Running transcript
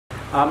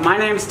My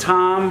name's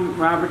Tom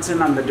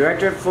Robertson. I'm the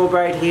director at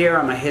Fulbright here.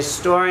 I'm a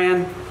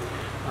historian.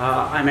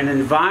 I'm an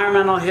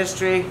environmental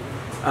history,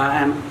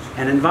 an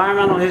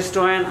environmental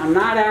historian. I'm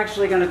not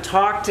actually going to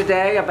talk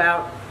today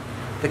about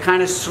the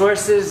kind of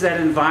sources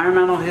that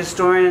environmental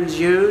historians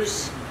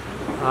use.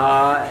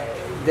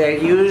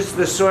 They use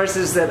the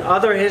sources that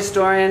other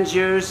historians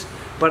use,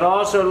 but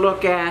also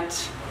look at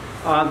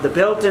the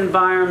built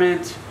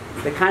environment,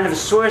 the kind of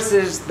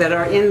sources that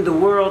are in the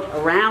world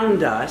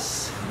around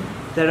us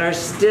that are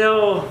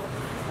still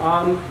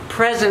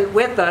present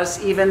with us,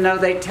 even though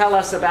they tell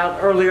us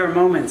about earlier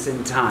moments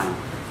in time.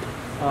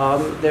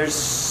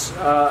 There's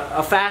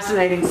a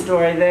fascinating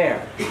story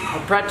there.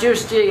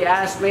 Pratyushji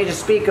asked me to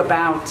speak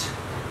about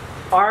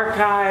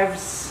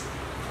archives,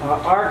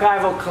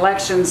 archival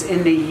collections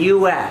in the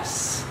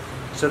US.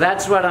 So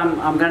that's what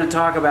I'm going to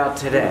talk about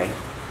today.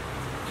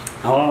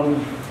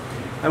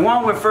 I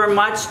won't refer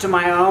much to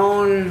my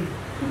own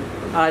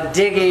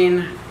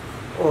digging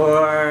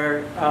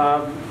or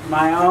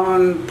my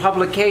own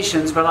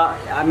publications, but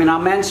I'll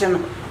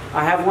mention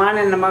I have one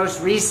in the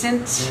most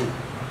recent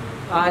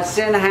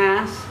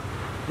Sinhas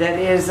that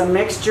is a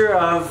mixture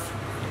of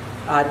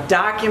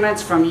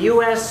documents from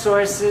U.S.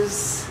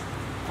 sources,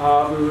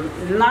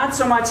 not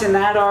so much in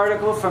that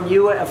article from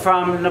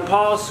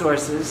Nepal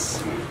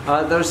sources,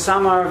 though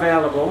some are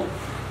available.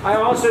 I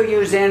also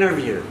use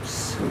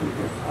interviews.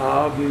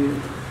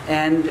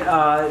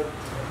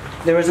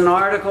 There was an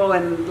article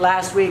in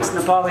last week's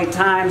Nepali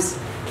Times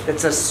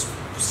that's a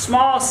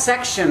small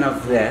section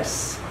of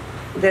this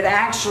that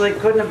actually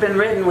couldn't have been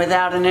written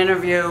without an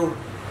interview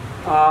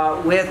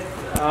with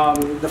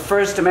the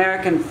first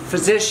American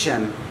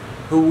physician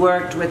who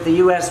worked with the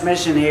U.S.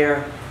 mission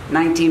here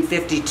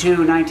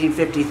 1952,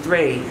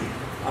 1953.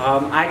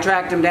 I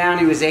tracked him down.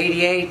 He was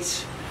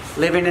 88,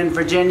 living in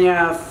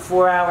Virginia,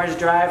 4 hours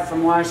drive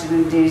from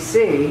Washington,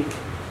 D.C.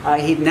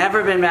 He'd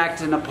never been back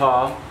to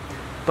Nepal,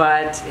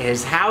 but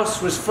his house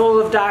was full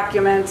of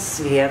documents.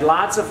 He had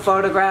lots of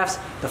photographs.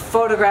 The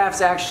photographs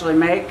actually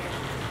make,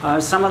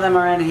 some of them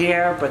are in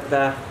here, but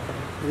the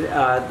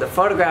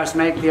photographs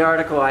make the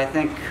article, I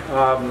think,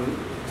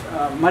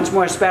 much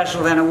more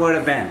special than it would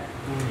have been.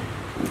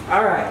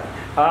 All right,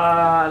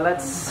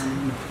 let's...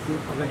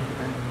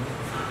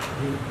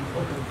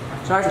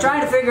 So I was trying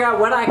to figure out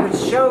what I could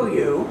show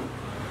you.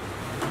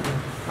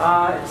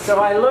 So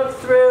I looked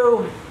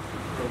through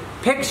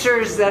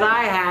pictures that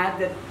I had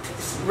that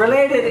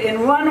related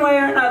in one way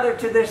or another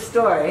to this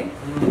story.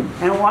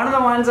 And one of the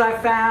ones I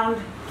found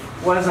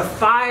was a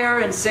fire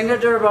in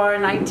Singhdurbar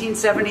in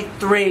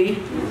 1973.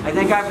 I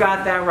think I've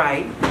got that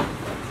right.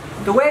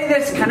 The way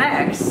this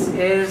connects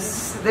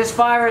is this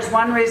fire is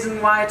one reason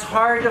why it's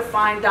hard to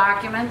find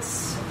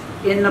documents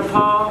in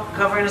Nepal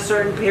covering a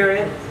certain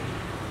period.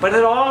 But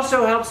it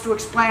also helps to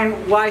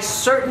explain why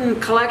certain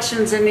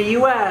collections in the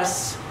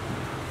US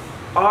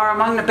are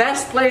among the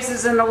best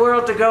places in the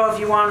world to go if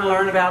you want to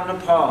learn about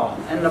Nepal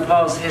and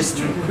Nepal's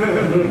history.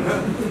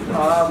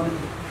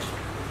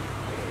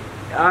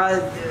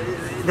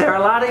 There are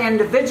a lot of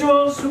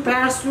individuals who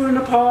pass through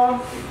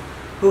Nepal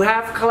who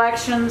have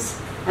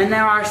collections, and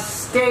there are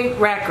state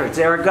records,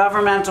 there are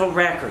governmental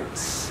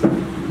records.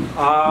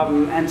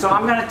 And so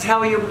I'm going to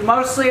tell you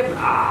mostly,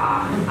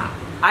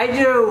 I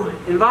do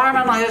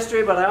environmental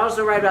history, but I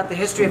also write about the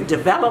history of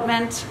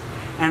development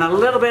and a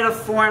little bit of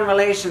foreign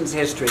relations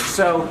history.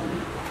 So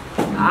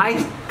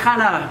I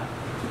kind of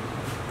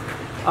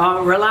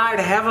relied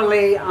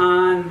heavily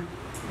on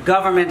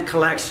government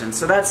collections.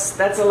 So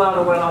that's a lot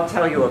of what I'll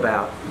tell you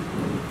about.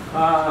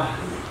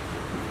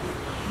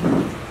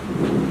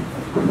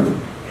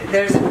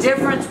 There's a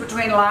difference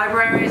between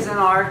libraries and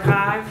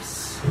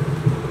archives.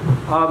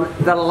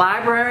 The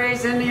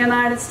libraries in the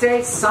United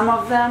States, some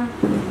of them,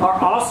 are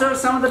also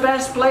some of the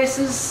best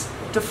places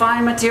to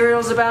find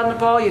materials about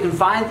Nepal. You can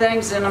find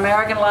things in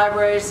American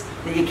libraries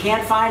that you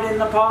can't find in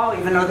Nepal,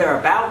 even though they're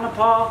about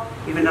Nepal,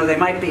 even though they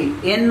might be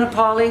in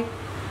Nepali.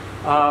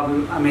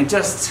 I mean,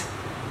 just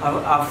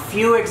a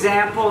few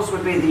examples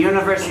would be the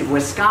University of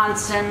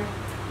Wisconsin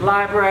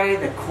Library,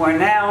 the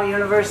Cornell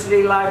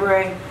University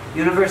Library,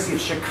 University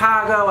of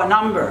Chicago. A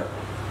number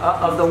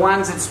of the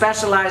ones that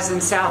specialize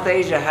in South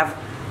Asia have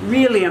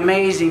really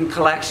amazing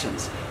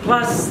collections.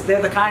 Plus,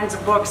 they're the kinds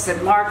of books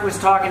that Mark was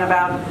talking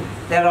about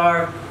that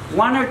are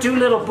one or two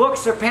little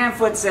books or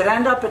pamphlets that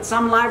end up at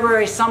some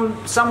library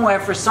somewhere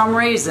for some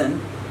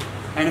reason.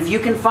 And if you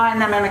can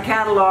find them in a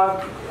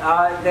catalog,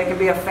 they can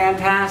be a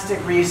fantastic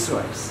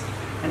resource.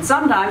 And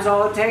sometimes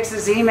all it takes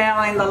is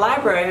emailing the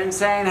library and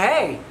saying,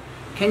 hey,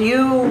 can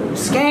you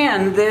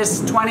scan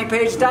this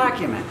 20-page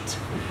document?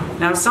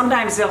 Now,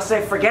 sometimes they'll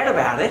say, forget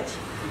about it.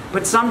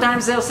 But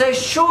sometimes they'll say,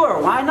 sure,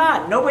 why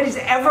not? Nobody's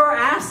ever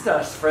asked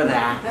us for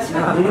that.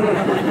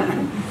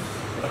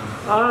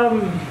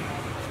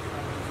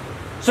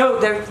 So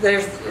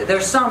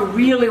there's some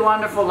really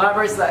wonderful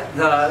libraries.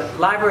 The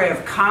Library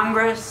of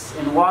Congress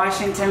in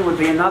Washington would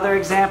be another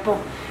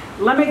example.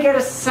 Let me get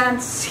a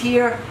sense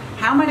here.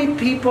 How many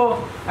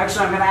people,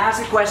 actually I'm going to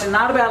ask a question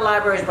not about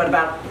libraries but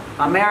about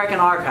American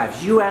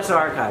archives, U.S.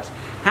 archives.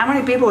 How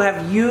many people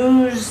have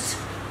used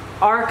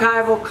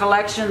archival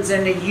collections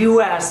in the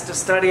U.S. to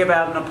study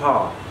about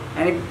Nepal?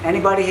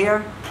 Anybody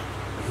here?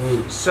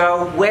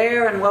 So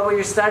where and what were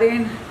you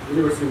studying?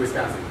 University of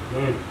Wisconsin.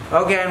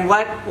 Okay, and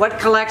what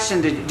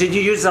collection did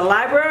you use, the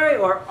library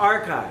or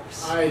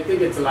archives? I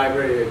think it's a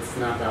library, it's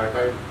not the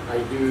archive.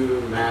 I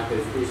do math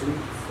education,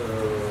 so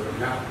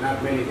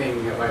not many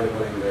things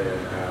available in the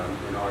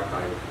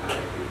archive.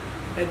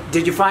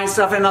 Did you find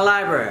stuff in the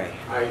library?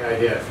 I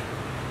did.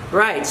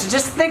 Right, so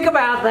just think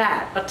about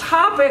that. A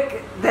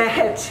topic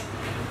that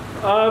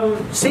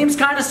seems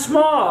kind of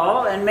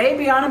small and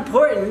maybe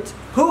unimportant.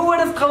 Who would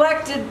have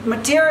collected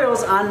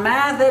materials on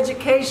math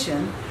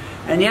education?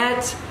 And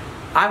yet,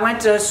 I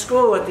went to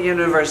school at the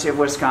University of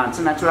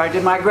Wisconsin. That's where I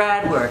did my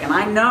grad work. And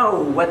I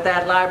know what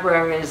that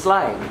library is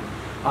like.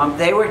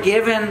 They were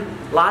given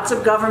lots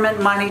of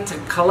government money to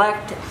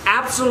collect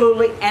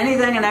absolutely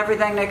anything and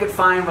everything they could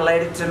find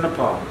related to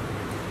Nepal.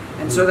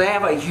 And so they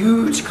have a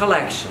huge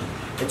collection.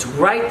 It's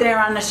right there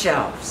on the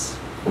shelves.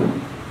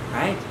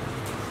 Right?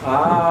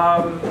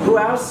 Who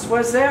else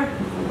was there?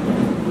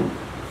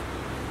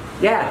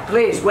 Yeah,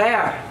 please,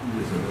 where?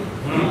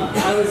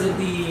 I was at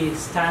the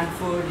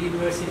Stanford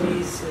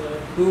University's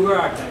Hoover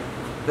Archive.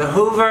 The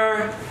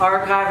Hoover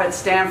Archive at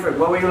Stanford.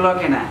 What were you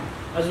looking at?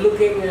 I was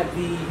looking at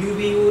the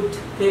UB Wood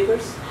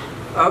papers.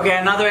 Okay,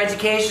 another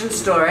education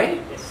story.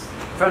 Yes.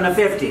 From the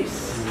 50s.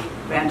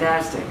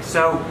 Fantastic.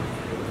 So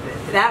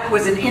that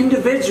was an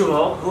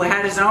individual who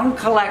had his own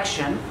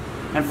collection,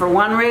 and for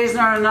one reason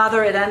or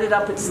another it ended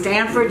up at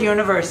Stanford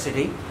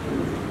University,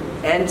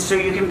 and so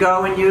you can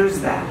go and use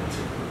that.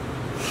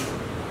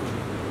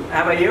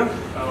 How about you?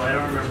 Oh, I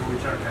don't remember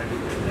which archive it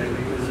was.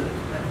 It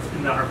was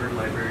in the Harvard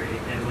Library,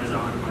 and it was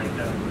on like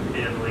the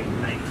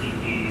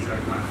 1980s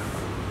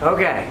archive.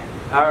 Okay,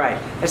 all right.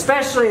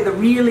 Especially the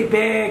really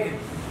big,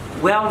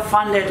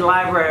 well-funded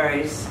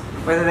libraries,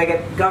 whether they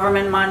get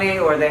government money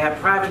or they have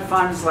private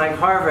funds like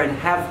Harvard,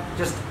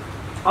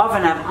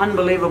 often have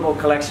unbelievable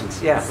collections.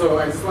 Yeah. So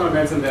I just want to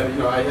mention that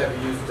I have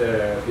used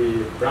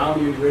the Brown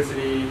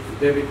University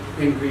David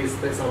Pingree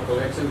Special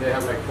Collection. They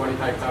have like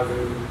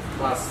 25,000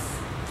 plus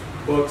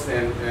books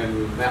and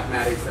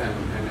mathematics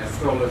and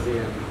astrology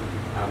and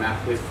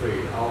math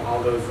history.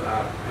 All those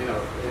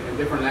in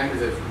different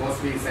languages,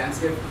 mostly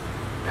Sanskrit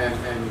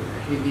and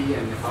Hindi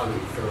and Nepali.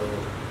 So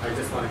I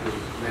just wanted to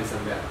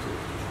mention that too.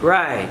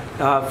 Right.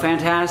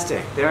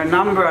 Fantastic. There are a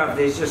number of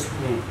these just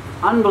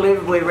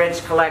unbelievably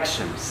rich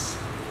collections.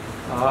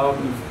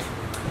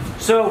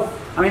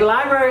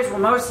 Libraries will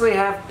mostly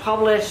have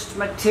published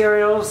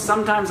materials,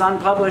 sometimes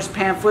unpublished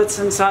pamphlets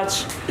and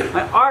such.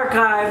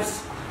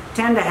 Archives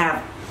tend to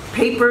have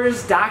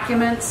papers,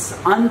 documents,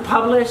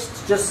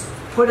 unpublished, just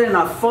put in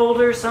a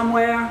folder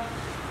somewhere.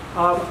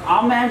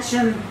 I'll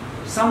mention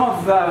some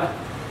of the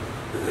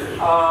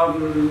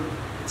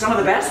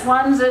best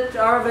ones that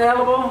are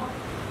available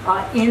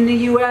in the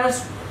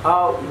U.S.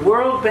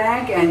 World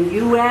Bank and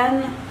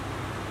UN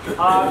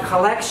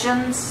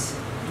collections.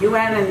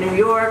 UN in New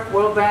York,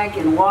 World Bank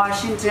in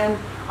Washington.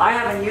 I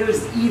haven't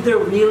used either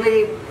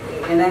really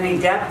in any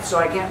depth, so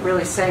I can't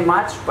really say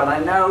much, but I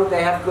know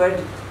they have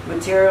good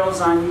materials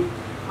on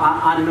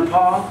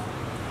Nepal.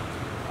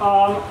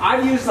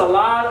 I've used a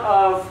lot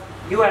of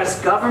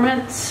U.S.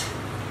 government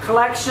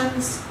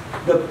collections.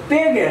 The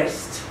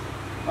biggest,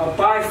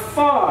 by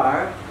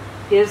far,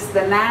 is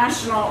the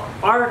National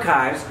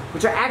Archives,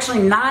 which are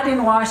actually not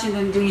in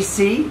Washington,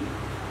 D.C.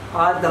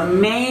 The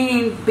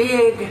main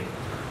big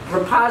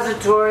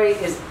repository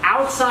is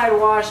outside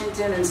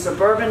Washington in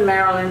suburban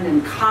Maryland,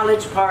 in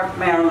College Park,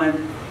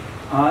 Maryland.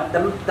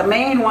 The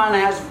main one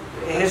has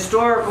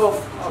historical,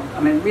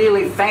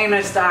 really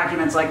famous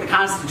documents like the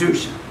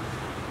Constitution.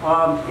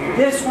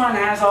 This one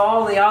has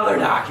all the other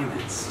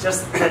documents,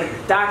 just the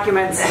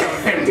documents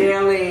of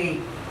daily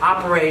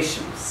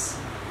operations.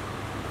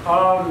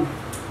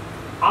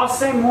 I'll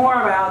say more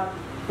about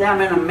them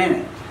in a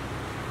minute.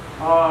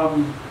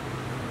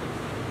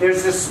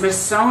 There's the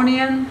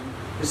Smithsonian.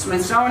 The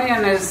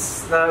Smithsonian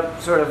is the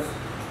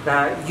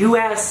the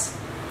U.S.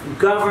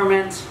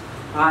 government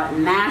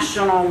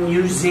national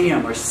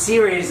museum or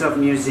series of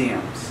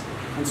museums.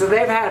 And so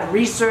they've had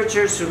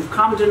researchers who've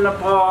come to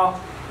Nepal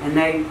and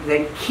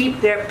they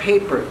keep their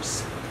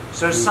papers.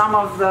 So some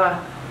of the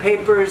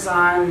papers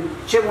on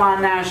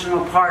Chitwan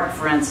National Park,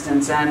 for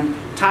instance, and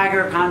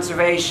tiger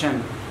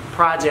conservation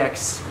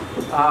projects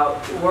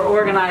were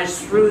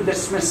organized through the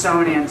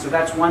Smithsonian, so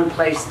that's one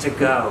place to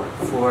go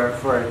for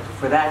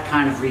that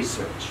kind of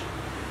research.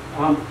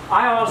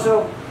 I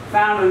also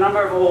found a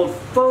number of old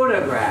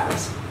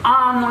photographs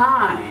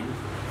online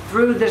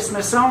through the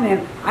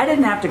Smithsonian. I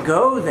didn't have to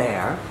go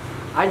there.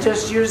 I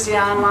just used the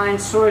online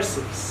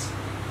sources.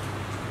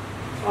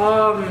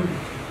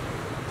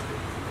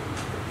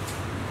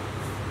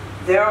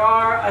 There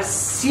are a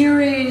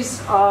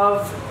series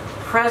of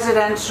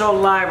presidential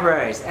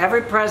libraries.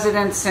 Every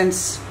president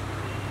since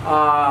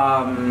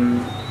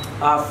Franklin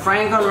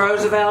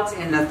Roosevelt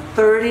in the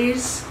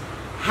 30s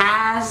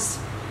has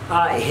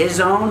his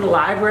own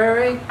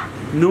library,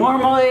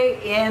 normally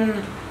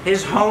in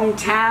his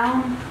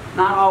hometown,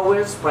 not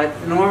always, but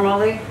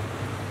normally.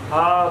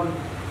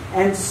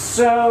 And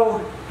so,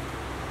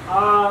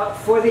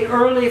 for the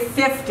early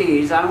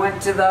 50s, I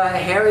went to the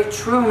Harry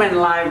Truman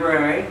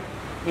Library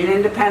in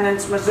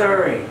Independence,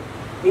 Missouri,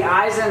 the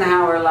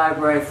Eisenhower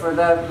Library for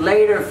the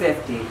later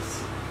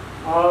 50s,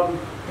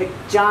 the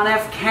John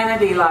F.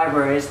 Kennedy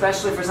Library,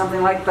 especially for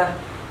something like the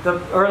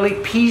early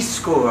Peace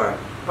Corps,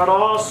 but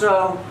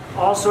also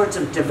all sorts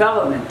of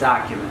development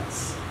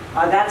documents.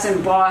 That's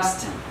in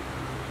Boston.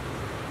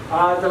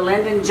 The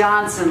Lyndon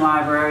Johnson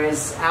Library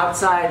is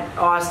outside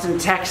Austin,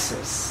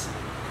 Texas.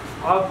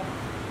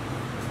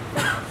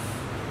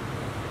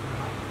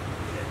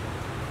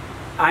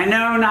 I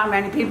know not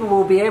many people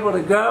will be able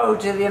to go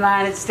to the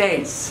United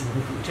States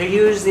to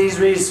use these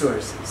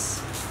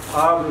resources.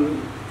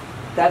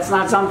 That's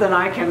not something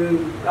I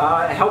can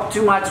help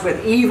too much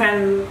with,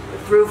 even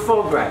through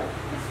Fulbright.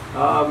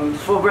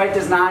 Fulbright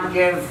does not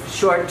give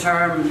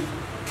short-term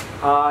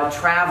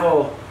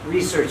travel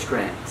research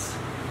grants.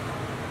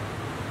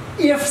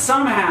 If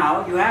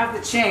somehow you have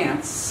the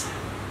chance,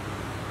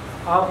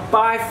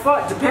 by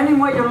far, depending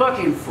what you're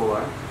looking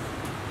for,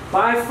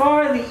 by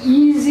far the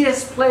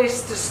easiest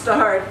place to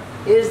start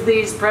is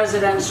these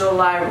presidential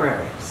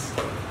libraries.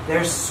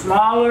 They're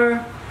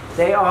smaller,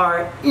 they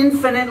are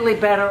infinitely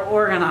better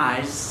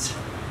organized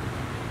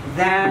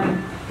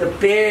than the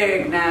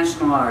big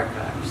national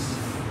archives.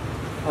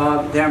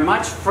 They're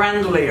much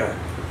friendlier.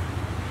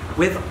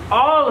 With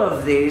all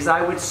of these,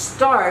 I would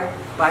start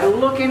by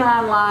looking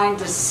online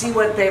to see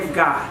what they've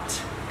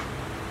got.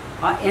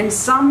 In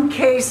some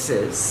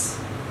cases,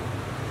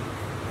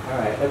 all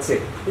right, let's see.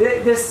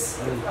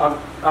 I'll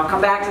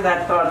come back to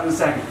that thought in a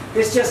second.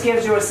 This just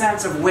gives you a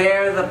sense of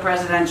where the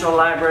presidential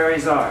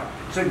libraries are.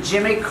 So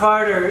Jimmy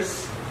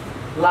Carter's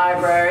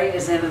library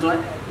is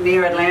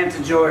near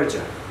Atlanta,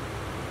 Georgia.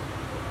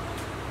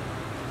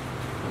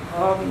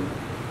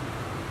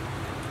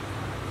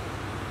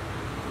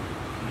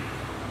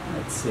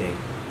 Let's see.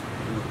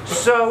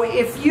 So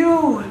if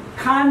you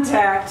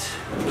contact,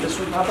 this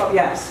will pop up,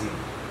 yes.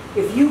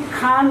 If you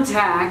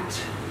contact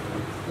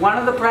one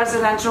of the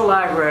presidential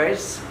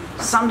libraries,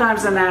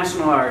 sometimes the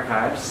National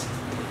Archives,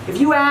 if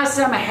you ask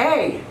them,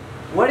 hey,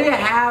 what do you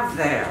have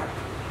there?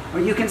 Or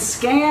you can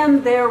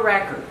scan their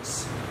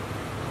records.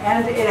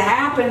 And it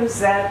happens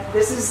that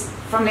this is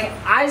from the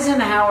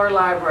Eisenhower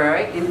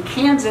Library in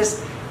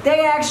Kansas.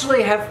 They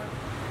actually have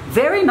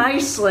very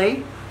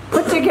nicely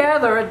put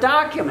together a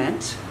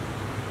document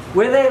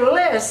where they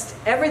list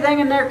everything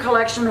in their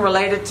collection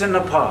related to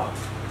Nepal.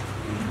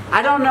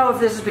 I don't know if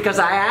this is because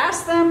I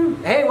asked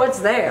them, hey, what's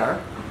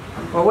there?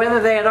 Or whether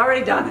they had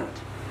already done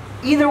it.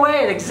 Either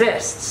way, it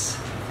exists,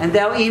 and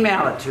they'll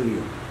email it to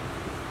you.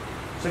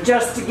 So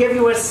just to give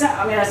you a sense,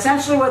 I mean,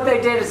 essentially what they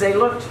did is they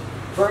looked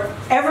for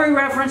every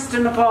reference to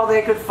Nepal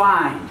they could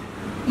find,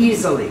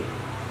 easily.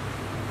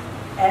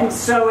 And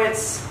so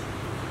it's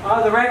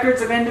the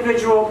records of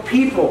individual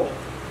people.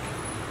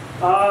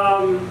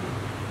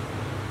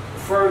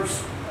 For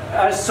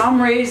some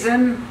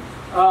reason,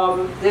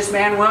 this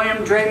man,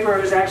 William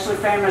Draper, who's actually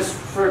famous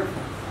for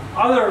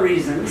other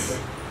reasons,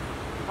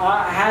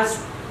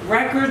 has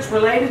records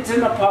related to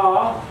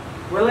Nepal,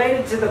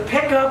 related to the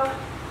pickup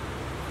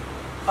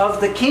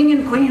of the King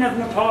and Queen of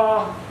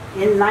Nepal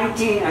in in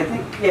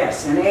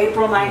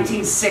April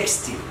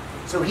 1960.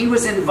 So he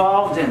was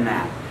involved in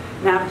that.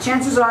 Now,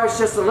 chances are it's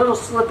just a little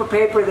slip of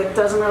paper that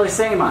doesn't really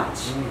say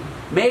much.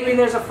 Maybe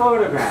there's a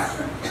photograph,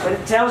 but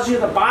it tells you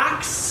the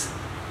box,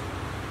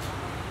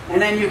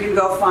 and then you can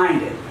go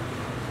find it.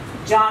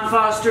 John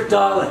Foster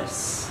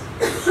Dulles,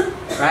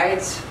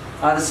 right?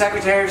 The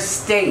Secretary of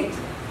State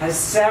has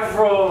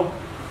several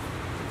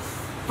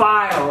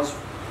files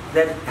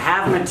that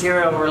have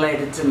material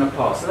related to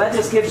Nepal. So that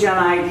just gives you an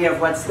idea of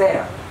what's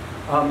there.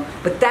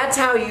 But that's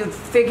how you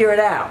figure it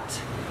out.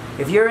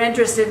 If you're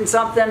interested in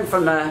something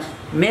from the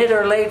mid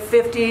or late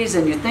 50s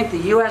and you think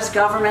the US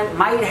government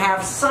might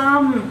have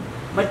some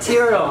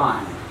material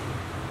on it,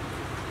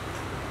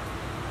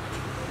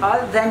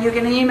 then you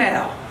can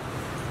email.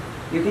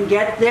 You can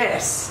get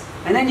this.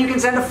 And then you can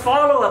send a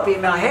follow-up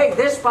email. Hey,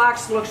 this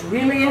box looks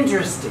really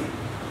interesting.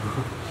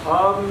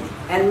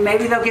 And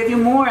maybe they'll give you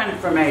more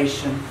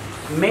information.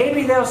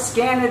 Maybe they'll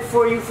scan it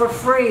for you for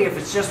free if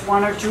it's just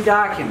 1 or 2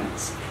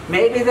 documents.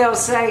 Maybe they'll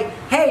say,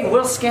 hey,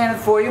 we'll scan it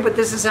for you, but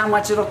this is how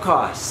much it'll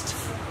cost.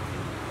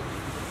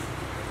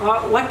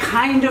 What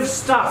kind of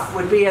stuff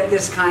would be at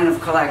this kind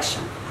of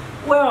collection?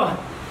 Well,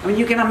 I mean,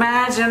 you can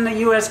imagine the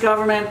U.S.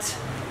 government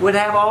would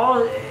have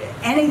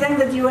anything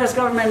that the U.S.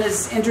 government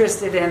is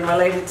interested in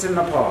related to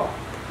Nepal.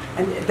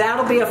 And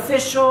that'll be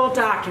official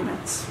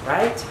documents,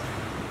 right?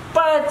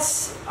 But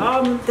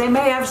they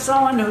may have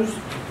someone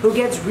who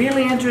gets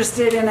really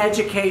interested in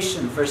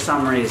education for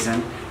some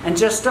reason and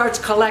just starts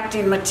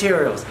collecting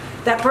materials.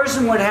 That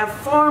person would have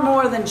far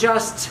more than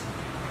just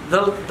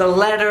the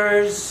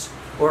letters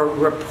or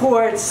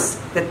reports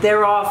that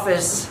their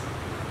office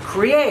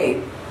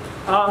create.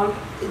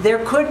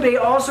 There could be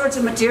all sorts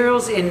of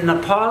materials in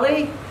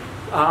Nepali,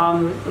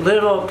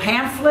 little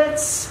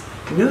pamphlets,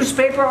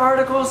 newspaper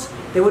articles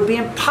that would be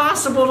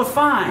impossible to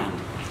find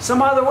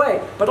some other way.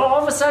 But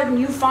all of a sudden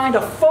you find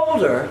a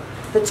folder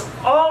that's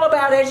all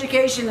about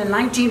education in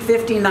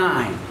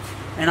 1959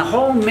 and a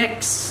whole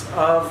mix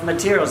of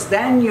materials.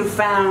 Then you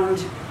found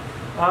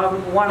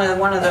one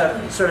of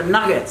the sort of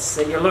nuggets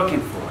that you're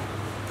looking for.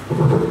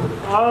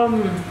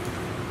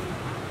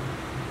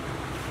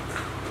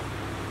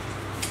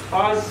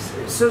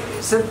 So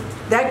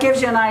that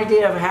gives you an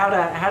idea of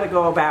how to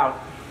go about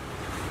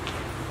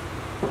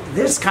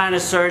this kind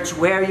of search,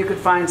 where you could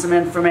find some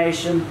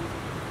information.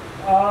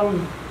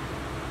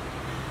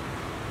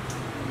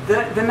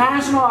 The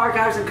National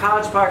Archives in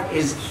College Park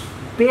is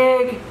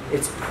big,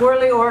 it's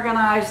poorly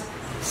organized.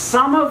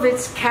 Some of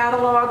its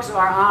catalogs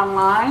are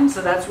online,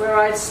 so that's where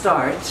I'd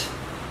start.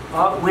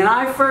 When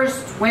I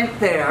first went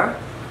there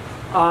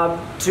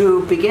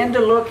to begin to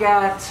look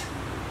at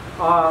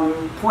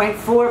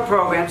 .4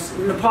 programs,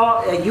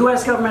 Nepal,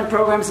 U.S. government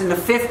programs in the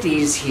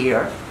 50s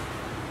here,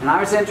 and I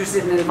was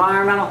interested in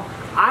environmental,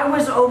 I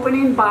was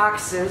opening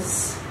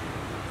boxes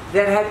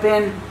that had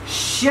been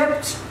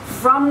shipped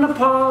from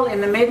Nepal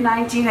in the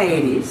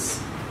mid-1980s,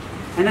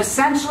 and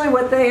essentially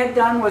what they had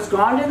done was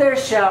gone to their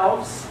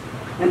shelves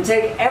and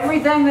take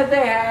everything that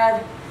they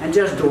had and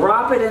just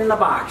drop it in the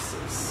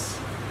boxes.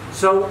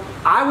 So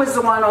I was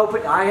the one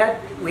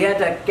we had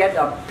to get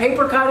a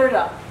paper cutter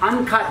to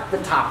uncut the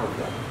top of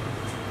them.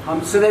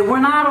 So they were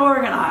not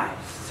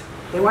organized.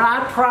 They were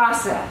not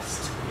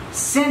processed.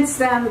 Since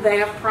then, they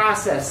have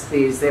processed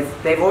these.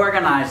 They've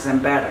organized them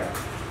better.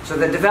 So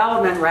the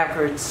development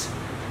records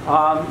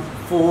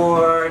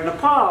for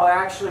Nepal are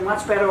actually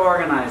much better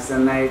organized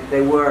than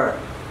they were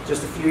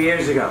just a few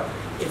years ago.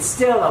 It's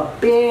still a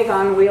big,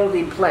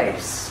 unwieldy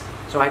place.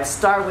 So I'd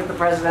start with the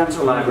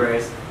presidential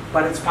libraries,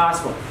 but it's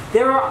possible.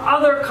 There are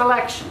other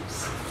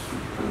collections.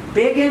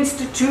 Big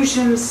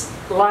institutions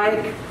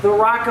like the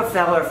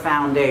Rockefeller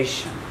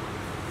Foundation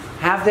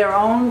have their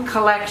own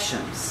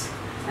collections,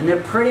 and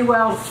they're pretty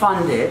well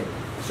funded,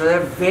 so they're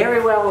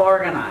very well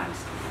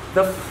organized.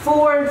 The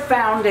Ford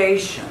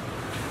Foundation,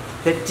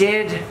 that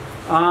did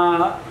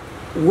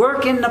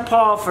work in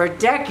Nepal for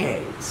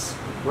decades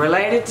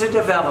related to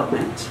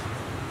development,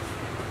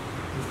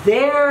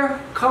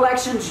 their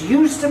collections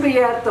used to be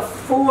at the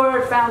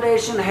Ford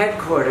Foundation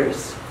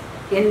headquarters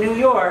in New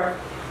York,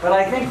 but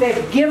I think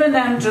they've given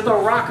them to the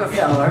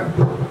Rockefeller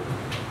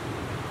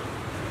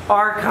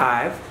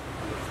archive,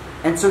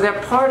 and so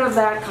they're part of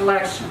that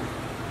collection.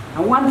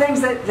 And one thing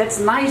that's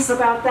nice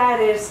about that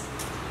is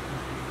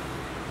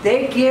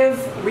they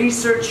give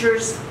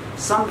researchers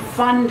some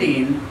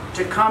funding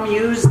to come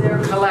use their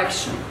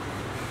collection.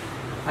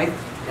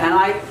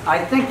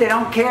 I think they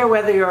don't care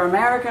whether you're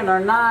American or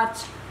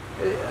not.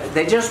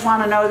 They just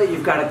want to know that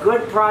you've got a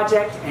good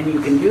project and you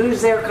can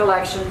use their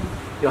collection.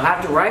 You'll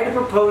have to write a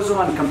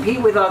proposal and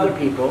compete with other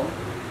people,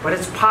 but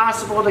it's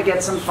possible to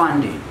get some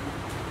funding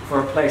for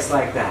a place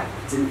like that.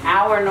 It's an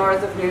hour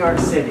north of New York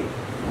City.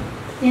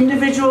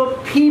 Individual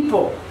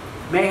people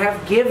may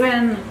have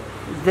given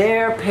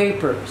their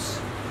papers.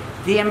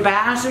 The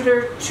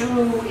ambassador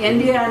to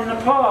India and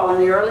Nepal in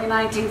the early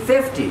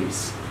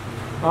 1950s,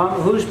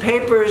 whose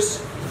papers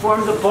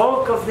formed the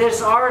bulk of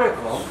this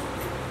article,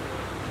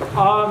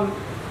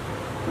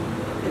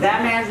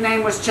 that man's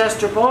name was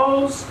Chester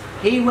Bowles.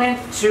 He went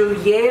to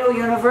Yale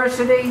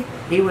University.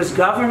 He was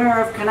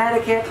governor of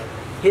Connecticut.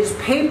 His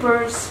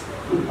papers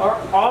are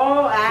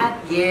all at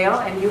Yale,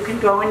 and you can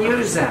go and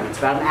use them. It's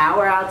about an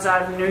hour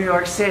outside of New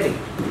York City.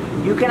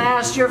 You can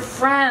ask your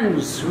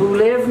friends who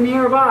live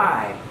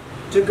nearby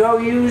to go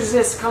use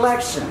this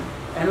collection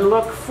and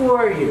look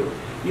for you.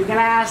 You can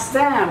ask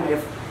them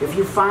if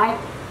you find,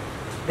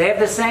 they have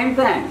the same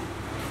thing.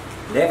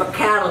 They have a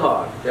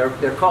catalog.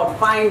 They're called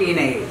finding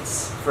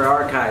aids for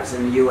archives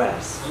in the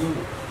U.S.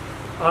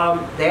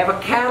 They have a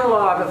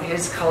catalog of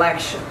his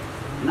collection,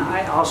 and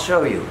I'll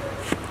show you.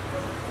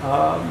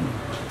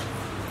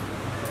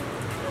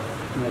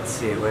 Let's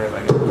see, where have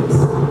I got this?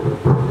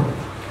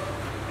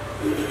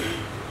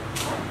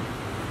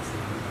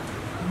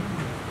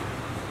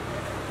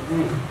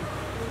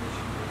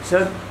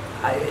 So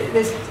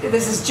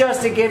this is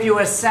just to give you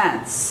a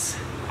sense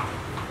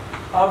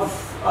of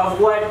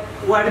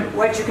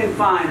what you can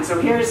find. So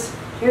here's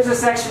a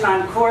section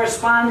on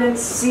correspondence.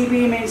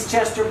 CB means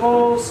Chester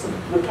Bowles,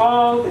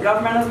 Nepal, the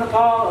government of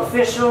Nepal,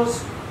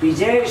 officials,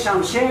 Bijay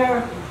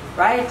Shamsher,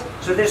 right?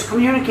 So there's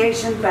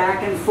communication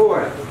back and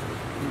forth.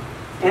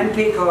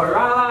 MP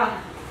Koirala,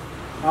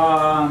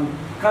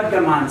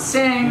 Khadgaman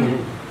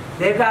Singh,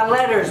 they've got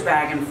letters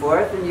back and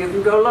forth, and you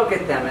can go look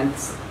at them. And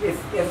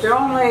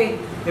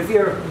if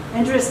you're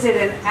interested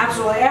in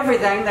absolutely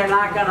everything, they're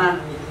not going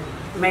to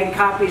make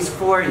copies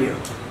for you.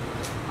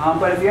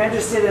 But if you're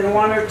interested in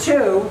one or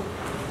two,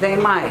 they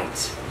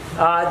might.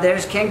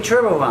 There's King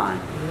Tribhuvan.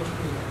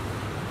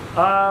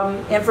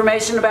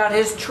 Information about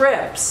his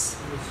trips.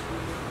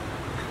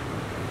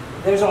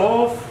 There's a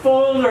whole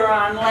folder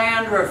on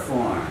land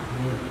reform.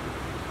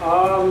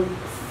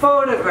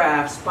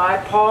 Photographs by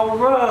Paul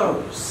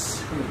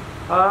Rose.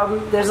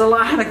 There's a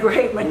lot of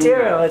great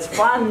material. It's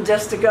fun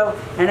just to go.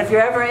 And if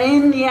you're ever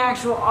in the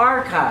actual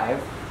archive,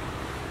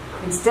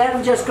 instead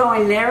of just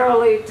going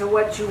narrowly to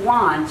what you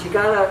want, you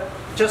gotta,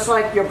 just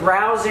like you're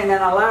browsing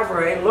in a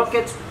library, look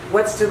at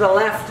what's to the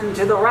left and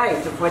to the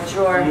right of what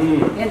you're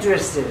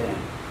interested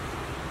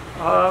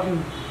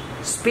in.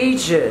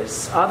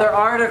 Speeches, other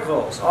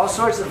articles, all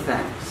sorts of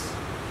things.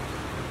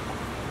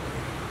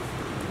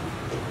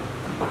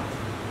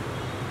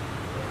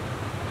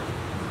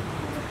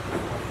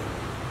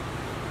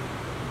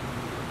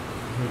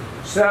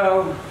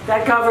 So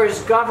that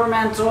covers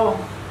governmental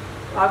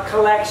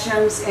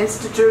collections,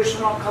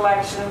 institutional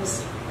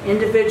collections,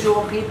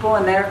 individual people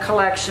and their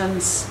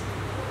collections.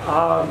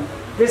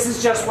 This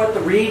is just what the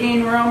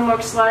reading room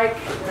looks like,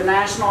 the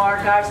National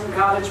Archives in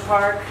College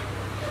Park.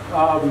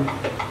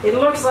 It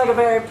looks like a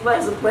very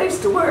pleasant place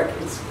to work.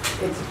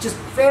 It's just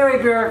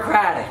very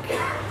bureaucratic.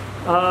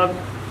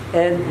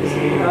 And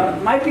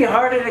it might be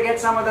harder to get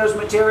some of those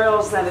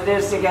materials than it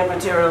is to get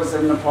materials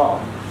in Nepal.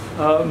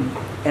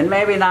 And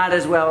maybe not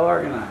as well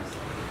organized.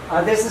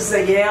 This is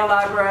the Yale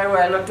Library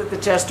where I looked at the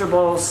Chester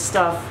Bowles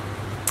stuff.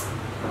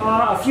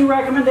 A few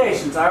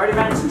recommendations. I already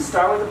mentioned,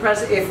 start with the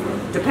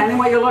president, depending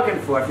what you're looking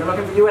for. If you're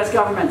looking for US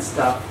government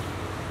stuff,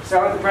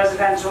 start with the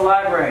presidential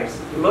libraries.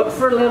 Look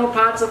for little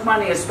pots of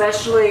money,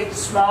 especially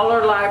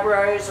smaller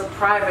libraries or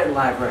private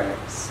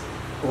libraries,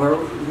 or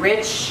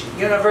rich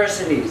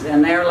universities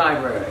and their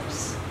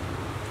libraries.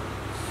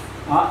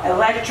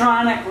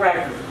 Electronic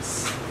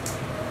records.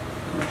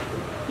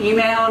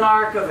 Email an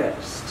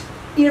archivist.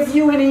 If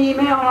you email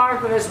an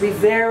archivist, be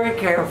very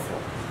careful.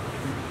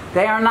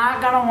 They are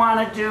not going to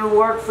want to do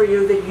work for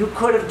you that you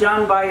could have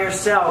done by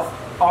yourself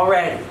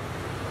already.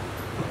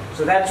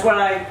 So that's what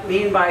I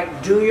mean by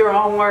do your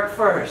homework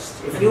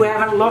first. If you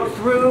haven't looked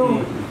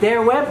through their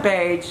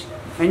webpage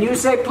and you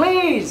say,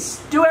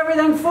 please, do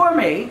everything for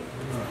me,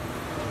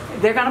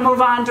 they're going to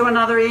move on to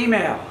another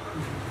email.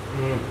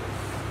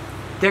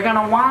 They're going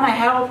to want to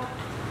help.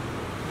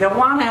 They'll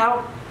want to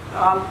help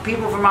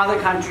people from other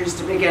countries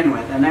to begin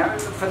with. And they're,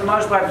 for the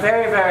most part,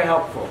 very, very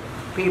helpful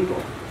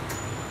people.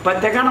 But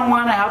they're going to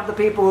want to help the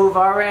people who've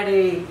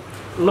already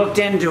looked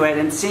into it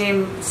and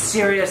seem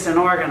serious and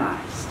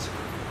organized.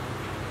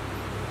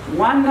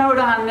 One note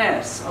on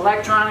this,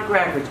 electronic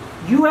records.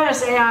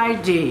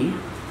 USAID,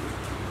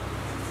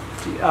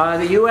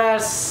 the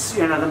US,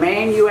 the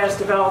main US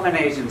development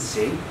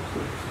agency,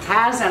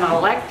 has an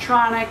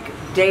electronic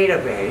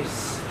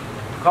database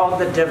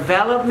called the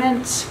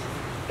Development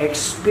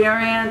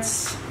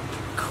Experience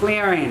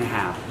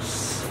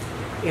Clearinghouse.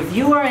 If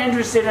you are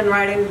interested in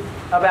writing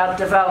about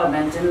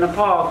development in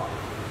Nepal,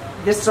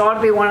 this ought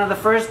to be one of the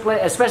first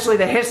places, especially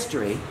the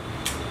history,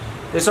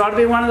 this ought to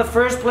be one of the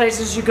first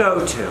places you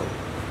go to.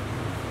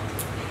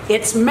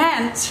 It's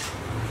meant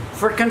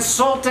for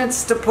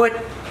consultants to put,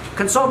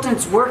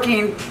 consultants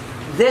working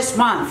this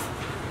month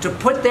to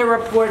put their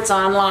reports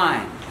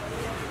online.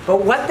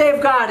 But what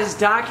they've got is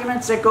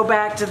documents that go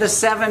back to the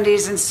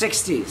 70s and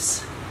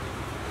 60s.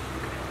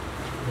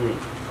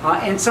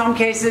 In some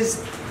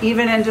cases,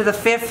 even into the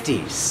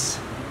 50s.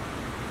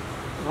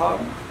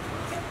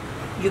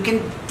 You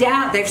can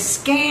they've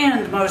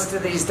scanned most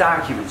of these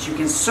documents. You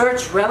can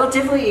search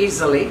relatively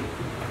easily,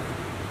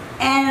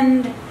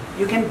 and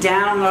you can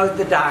download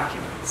the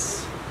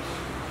documents.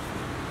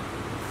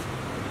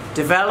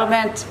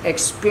 Development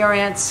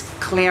Experience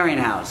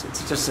Clearinghouse.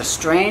 It's just a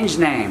strange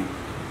name.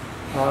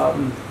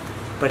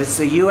 But it's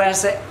the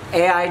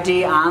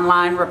USAID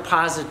online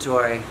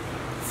repository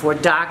for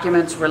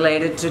documents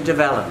related to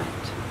development.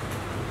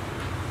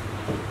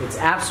 It's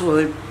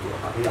absolutely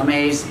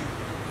amazing.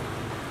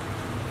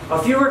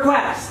 A few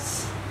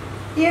requests.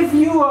 If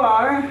you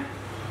are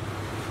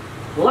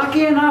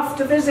lucky enough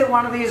to visit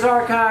one of these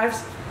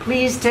archives,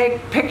 please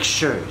take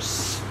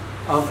pictures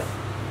of,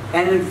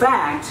 and in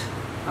fact,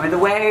 the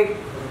way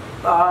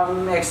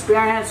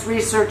experienced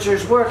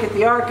researchers work at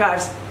the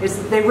archives is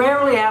that they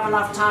rarely have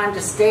enough time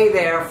to stay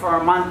there for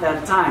a month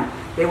at a time.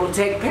 They will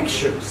take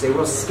pictures, they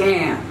will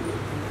scan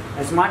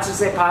as much as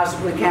they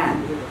possibly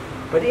can.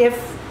 But if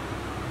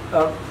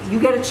you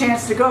get a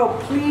chance to go,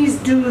 please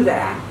do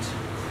that.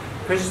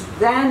 Because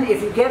then,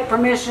 if you get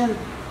permission,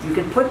 you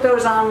can put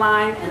those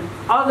online, and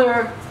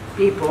other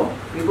people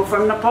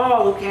from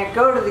Nepal who can't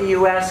go to the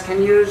US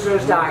can use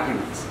those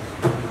documents.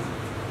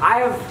 I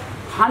have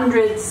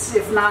hundreds,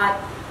 if not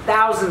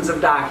thousands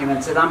of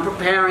documents that I'm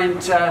preparing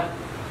to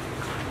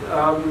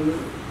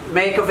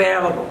make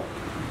available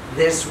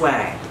this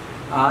way.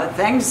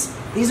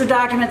 These are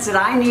documents that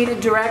I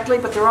needed directly,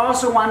 but there are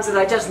also ones that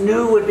I just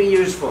knew would be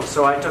useful,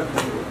 so I took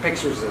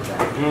pictures of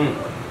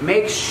that.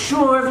 Make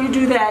sure if you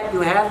do that, you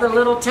have the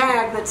little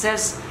tag that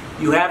says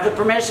you have the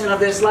permission of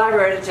this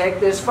library to take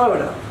this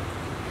photo.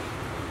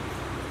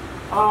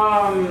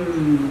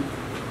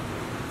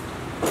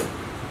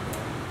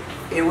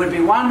 It would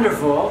be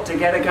wonderful to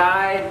get a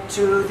guide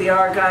to the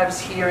archives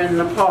here in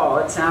Nepal.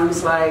 It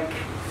sounds like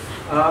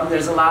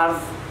there's a lot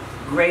of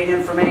great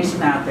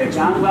information out there.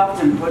 John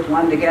Welton put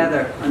one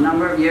together a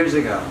number of years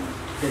ago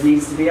that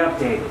needs to be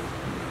updated.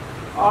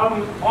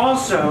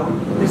 Also,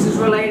 this is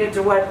related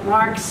to what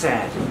Mark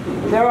said.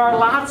 There are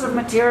lots of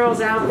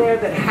materials out there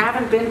that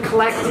haven't been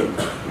collected.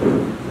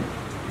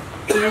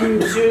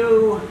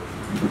 into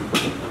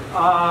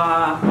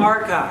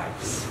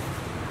archives.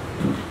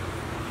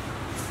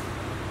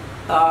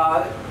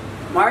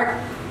 Mark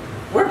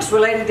works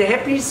related to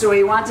hippies, so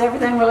he wants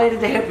everything related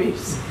to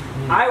hippies.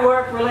 I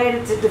work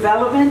related to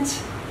development,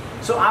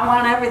 so I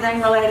want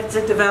everything related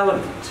to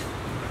development.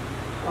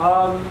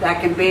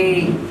 That can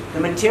be the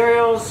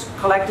materials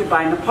collected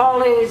by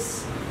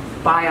Nepalis,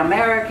 by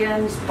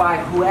Americans, by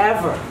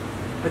whoever.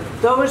 But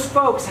those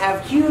folks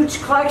have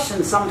huge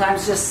collections,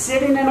 sometimes just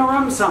sitting in a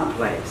room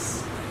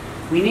someplace.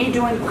 We need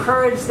to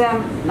encourage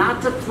them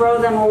not to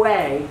throw them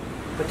away,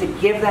 but to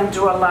give them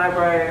to a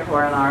library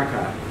or an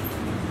archive.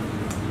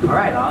 All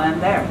right, I'll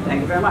end there.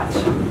 Thank you very much.